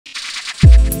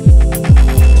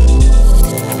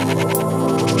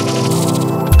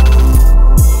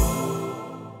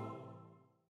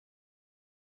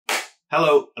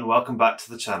welcome back to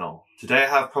the channel. Today I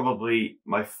have probably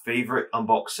my favorite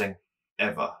unboxing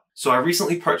ever. So I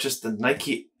recently purchased the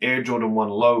Nike Air Jordan 1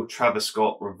 Low Travis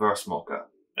Scott Reverse Mocha,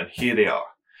 and here they are.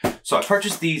 So I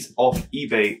purchased these off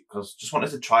eBay because I just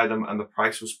wanted to try them and the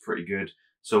price was pretty good.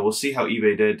 So we'll see how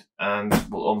eBay did and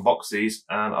we'll unbox these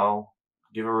and I'll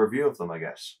give a review of them, I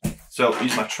guess. So I'll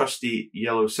use my trusty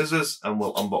yellow scissors and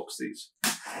we'll unbox these.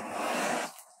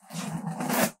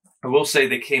 I will say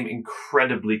they came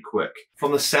incredibly quick.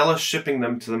 From the seller shipping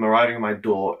them to them arriving at my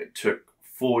door, it took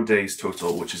 4 days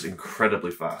total, which is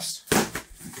incredibly fast.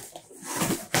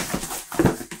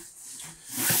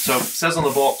 So it says on the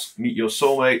box, meet your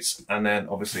soulmates, and then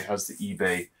obviously has the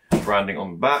eBay branding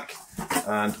on the back.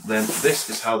 And then this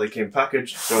is how they came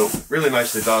packaged. So really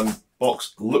nicely done.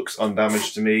 Box looks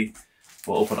undamaged to me.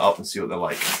 We'll open it up and see what they're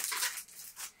like.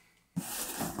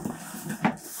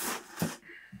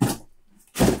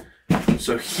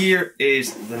 So here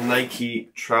is the Nike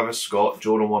Travis Scott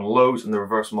Jordan 1 Lows in the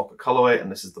Reverse Mocha colorway,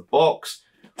 and this is the box.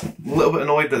 I'm a little bit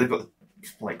annoyed that they've got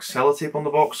like sellotape on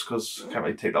the box because I can't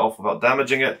really take that off without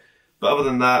damaging it. But other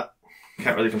than that,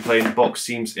 can't really complain. The box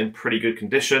seems in pretty good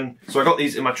condition. So I got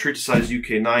these in my true to size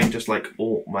UK 9, just like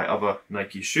all my other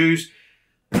Nike shoes.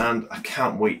 And I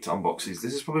can't wait to unbox these.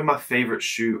 This is probably my favorite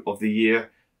shoe of the year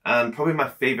and probably my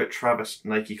favorite Travis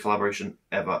Nike collaboration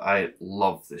ever. I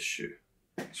love this shoe.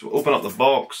 So we'll open up the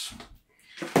box.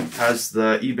 It has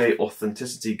the eBay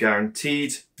authenticity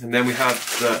guaranteed. And then we have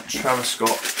the Travis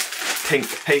Scott pink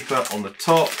paper on the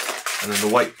top and then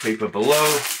the white paper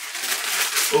below.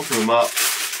 Open them up.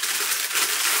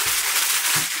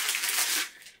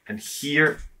 And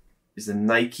here is the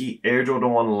Nike Air Jordan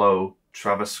 1 Low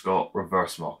Travis Scott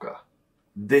Reverse Mocha.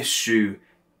 This shoe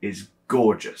is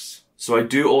gorgeous. So I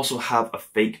do also have a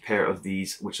fake pair of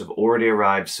these which have already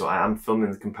arrived, so I am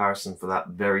filming the comparison for that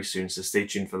very soon, so stay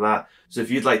tuned for that. So if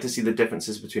you'd like to see the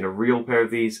differences between a real pair of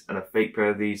these and a fake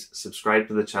pair of these, subscribe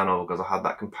to the channel because I'll have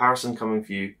that comparison coming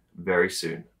for you very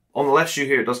soon. On the left shoe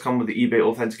here, it does come with the eBay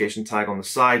authentication tag on the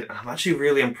side, and I'm actually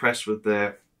really impressed with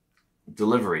their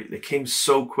delivery. They came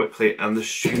so quickly and the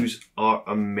shoes are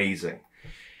amazing.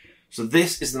 So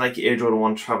this is the Nike Air Jordan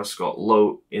 1 Travis Scott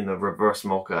Low in the Reverse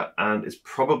Mocha, and it's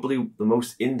probably the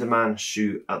most in-demand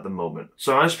shoe at the moment.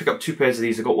 So I managed to pick up 2 pairs of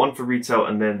these. I got one for retail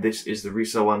and then this is the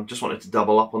resale one. Just wanted to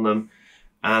double up on them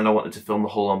and I wanted to film the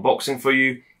whole unboxing for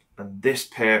you. And this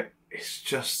pair is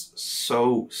just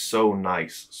so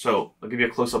nice. So I'll give you a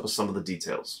close-up of some of the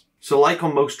details. So like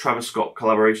on most Travis Scott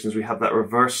collaborations, we have that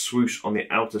reverse swoosh on the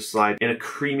outer side in a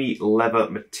creamy leather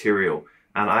material.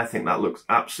 And I think that looks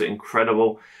absolutely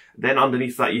incredible. Then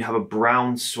underneath that you have a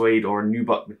brown suede or a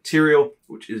nubuck material,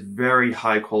 which is very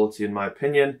high quality in my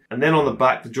opinion. And then on the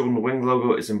back, the Jordan Wing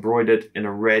logo is embroidered in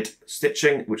a red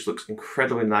stitching, which looks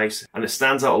incredibly nice. And it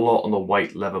stands out a lot on the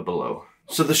white leather below.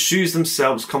 So the shoes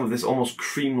themselves come with this almost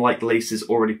cream-like laces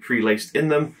already pre-laced in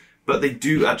them, but they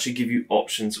do actually give you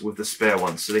options with the spare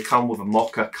ones. So they come with a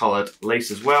mocha colored lace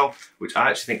as well, which I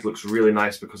actually think looks really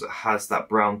nice because it has that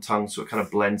brown tongue, so it kind of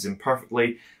blends in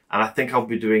perfectly. And I think I'll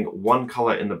be doing one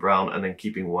color in the brown and then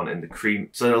keeping one in the cream.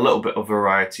 So a little bit of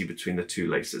variety between the 2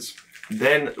 laces.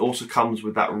 Then it also comes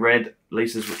with that red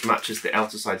laces which matches the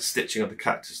outer side stitching of the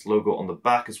cactus logo on the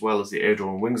back as well as the Air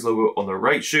Jordan Wings logo on the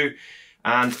right shoe.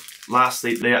 And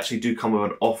lastly, they actually do come with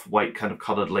an off-white kind of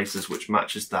colored laces which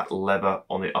matches that leather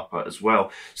on the upper as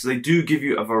well. So they do give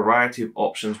you a variety of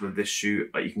options with this shoe.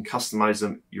 You can customize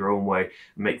them your own way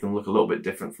and make them look a little bit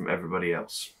different from everybody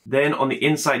else. Then on the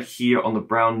inside here on the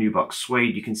brown nubuck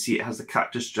suede, you can see it has the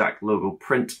Cactus Jack logo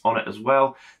print on it as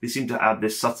well. They seem to add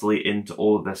this subtly into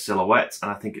all of their silhouettes and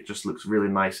I think it just looks really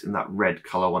nice in that red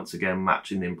color once again,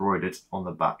 matching the embroidered on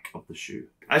the back of the shoe.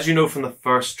 As you know from the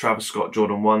first Travis Scott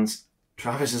Jordan 1s,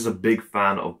 Travis is a big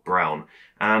fan of brown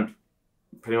and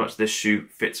pretty much this shoe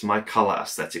fits my color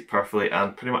aesthetic perfectly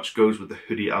and pretty much goes with the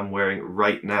hoodie I'm wearing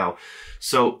right now.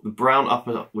 So the brown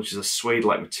upper, which is a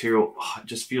suede-like material, it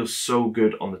just feels so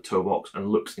good on the toe box and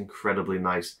looks incredibly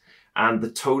nice. And the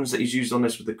tones that he's used on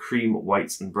this with the cream,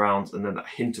 whites and browns and then that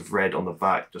hint of red on the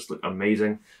back just look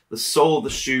amazing. The sole of the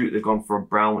shoe, they've gone for a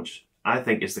brown, which I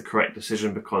think is the correct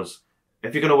decision because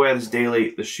if you're going to wear this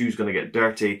daily, the shoe's going to get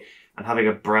dirty. And having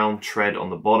a brown tread on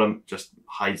the bottom just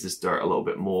hides this dirt a little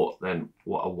bit more than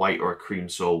what a white or a cream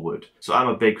sole would. So I'm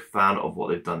a big fan of what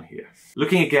they've done here.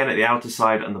 Looking again at the outer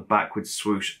side and the backwards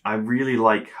swoosh, I really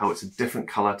like how it's a different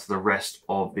color to the rest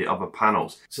of the other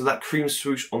panels. So that cream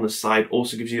swoosh on the side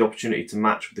also gives you the opportunity to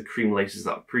match with the cream laces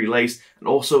that are pre-laced, and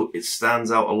also it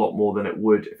stands out a lot more than it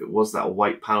would if it was that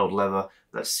white paneled leather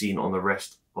that's seen on the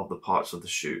rest of the parts of the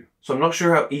shoe. So I'm not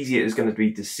sure how easy it is going to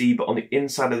be to see, but on the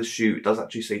inside of the shoe, it does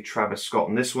actually say Travis Scott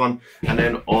on this one. And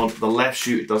then on the left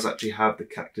shoe, it does actually have the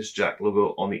Cactus Jack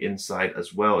logo on the inside,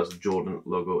 as well as the Jordan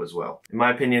logo as well. In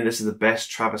my opinion, this is the best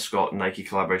Travis Scott Nike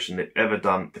collaboration they've ever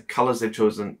done. The colors they've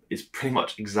chosen is pretty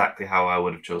much exactly how I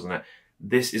would have chosen it.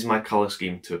 This is my color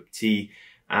scheme to a T,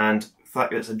 and the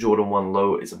fact that it's a Jordan 1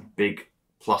 low is a big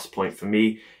plus point for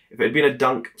me. If it had been a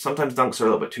dunk, sometimes dunks are a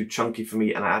little bit too chunky for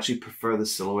me, and I actually prefer the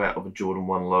silhouette of a Jordan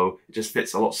 1 low. It just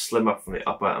fits a lot slimmer from the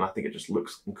upper, and I think it just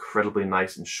looks incredibly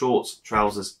nice in shorts,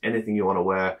 trousers, anything you want to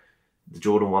wear. The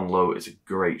Jordan 1 low is a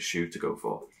great shoe to go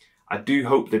for. I do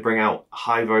hope they bring out a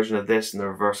high version of this in the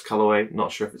reverse colorway.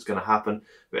 Not sure if it's going to happen,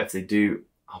 but if they do,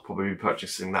 I'll probably be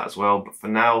purchasing that as well. But for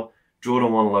now,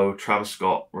 Jordan 1 low, Travis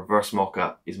Scott, Reverse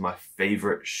Mocha is my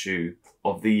favorite shoe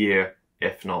of the year,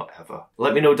 if not ever.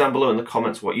 Let me know down below in the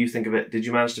comments what you think of it. Did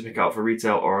you manage to pick it out for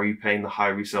retail, or are you paying the high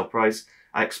resale price?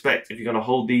 I expect if you're going to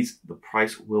hold these, the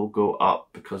price will go up,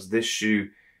 because this shoe,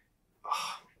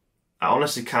 I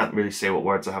honestly can't really say what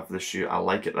words I have for this shoe. I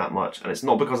like it that much, and it's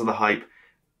not because of the hype.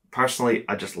 Personally,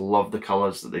 I just love the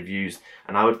colors that they've used,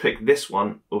 and I would pick this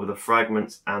one over the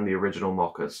Fragments and the original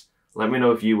Mochas. Let me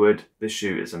know if you would. This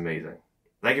shoe is amazing.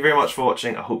 Thank you very much for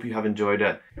watching. I hope you have enjoyed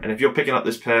it, and if you're picking up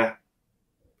this pair,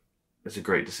 it's a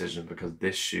great decision, because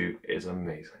this shoe is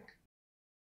amazing.